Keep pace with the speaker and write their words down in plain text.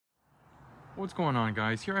What's going on,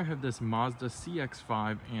 guys? Here I have this Mazda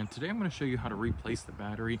CX-5, and today I'm going to show you how to replace the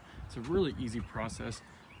battery. It's a really easy process.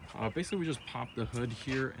 Basically, we just pop the hood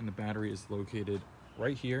here, and the battery is located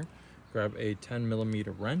right here. Grab a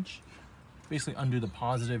 10mm wrench, basically undo the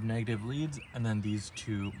positive, negative leads, and then these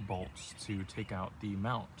two bolts to take out the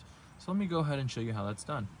mount. So let me go ahead and show you how that's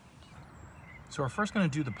done. So we're first going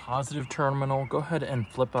to do the positive terminal. Go ahead and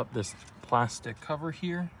flip up this plastic cover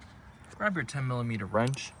here. Grab your 10mm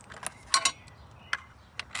wrench,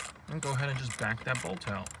 and go ahead and just back that bolt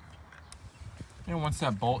out. And once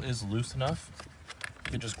that bolt is loose enough,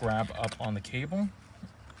 you can just grab up on the cable,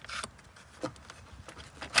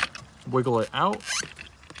 wiggle it out,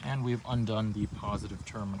 and we've undone the positive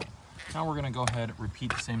terminal. Now we're going to go ahead and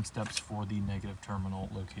repeat the same steps for the negative terminal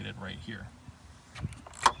located right here.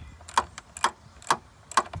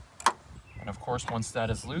 And of course, once that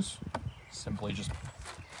is loose, simply just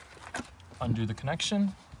undo the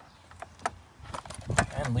connection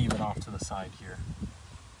and leave it off to the side here.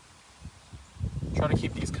 Try to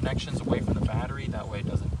keep these connections away from the battery, that way it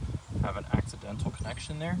doesn't have an accidental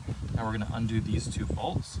connection there. Now we're going to undo these two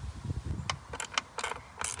bolts.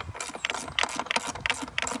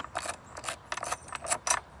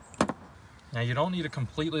 Now you don't need to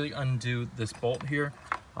completely undo this bolt here.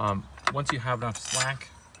 Once you have enough slack,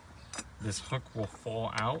 this hook will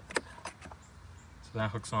fall out. So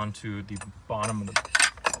that hooks onto the bottom of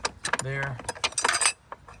there.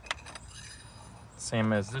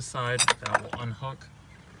 Same as this side, that will unhook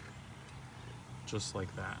just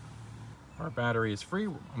like that. Our battery is free.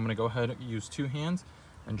 I'm going to go ahead and use two hands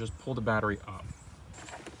and just pull the battery up.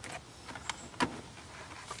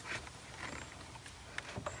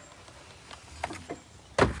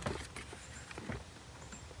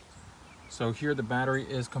 So here the battery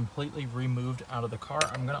is completely removed out of the car.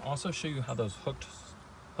 I'm going to also show you how those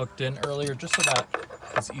hooked in earlier, just so that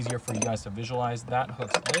it's easier for you guys to visualize. That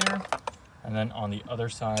hooks there. And then on the other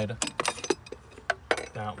side,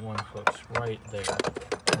 that one hooks right there.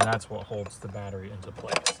 And that's what holds the battery into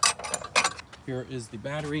place. Here is the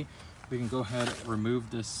battery. We can go ahead and remove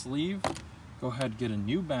this sleeve. Go ahead and get a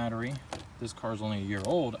new battery. This car is only a year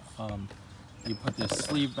old. You put this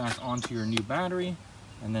sleeve back onto your new battery,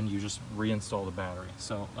 and then you just reinstall the battery.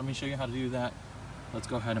 So let me show you how to do that. Let's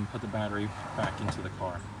go ahead and put the battery back into the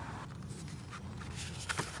car.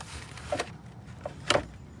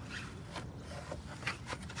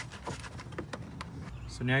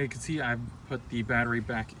 So now you can see I've put the battery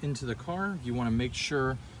back into the car. You want to make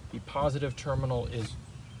sure the positive terminal is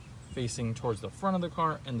facing towards the front of the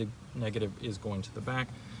car and the negative is going to the back.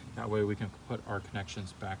 That way we can put our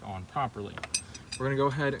connections back on properly. We're going to go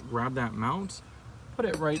ahead and grab that mount, put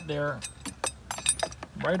it right there,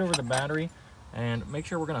 right over the battery, and make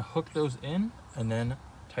sure we're going to hook those in and then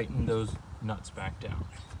tighten those nuts back down.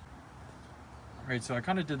 All right, so I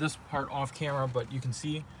kind of did this part off camera, but you can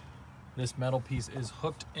see this metal piece is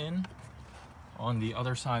hooked in. On the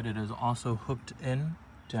other side, it is also hooked in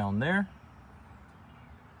down there.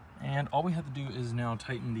 And all we have to do is now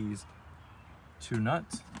tighten these two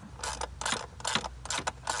nuts.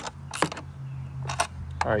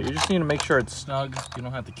 All right, you just need to make sure it's snug. You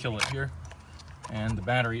don't have to kill it here. And the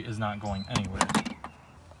battery is not going anywhere.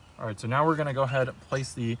 All right, so now we're gonna go ahead and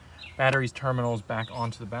place the battery's terminals back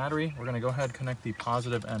onto the battery. We're gonna go ahead and connect the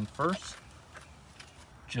positive end first.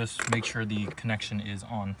 Just make sure the connection is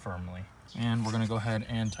on firmly. And we're gonna go ahead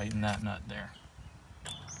and tighten that nut there.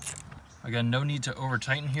 Again, no need to over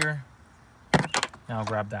tighten here. Now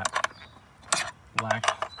grab that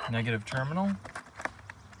black negative terminal.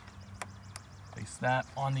 Place that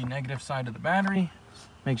on the negative side of the battery.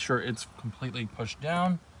 Make sure it's completely pushed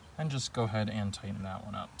down, and just go ahead and tighten that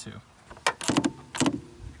one up too.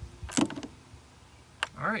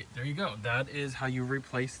 All right, there you go. That is how you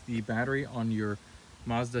replace the battery on your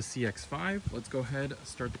Mazda CX-5. Let's go ahead,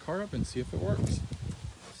 start the car up and see if it works.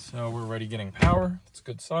 So we're already getting power. That's a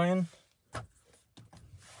good sign.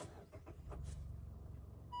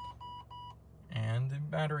 And the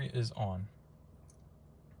battery is on.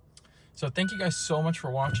 So thank you guys so much for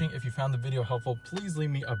watching. If you found the video helpful, please leave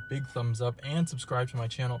me a big thumbs up and subscribe to my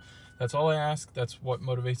channel. That's all I ask. That's what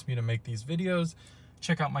motivates me to make these videos.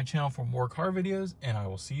 Check out my channel for more car videos, and I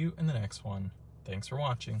will see you in the next one. Thanks for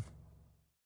watching.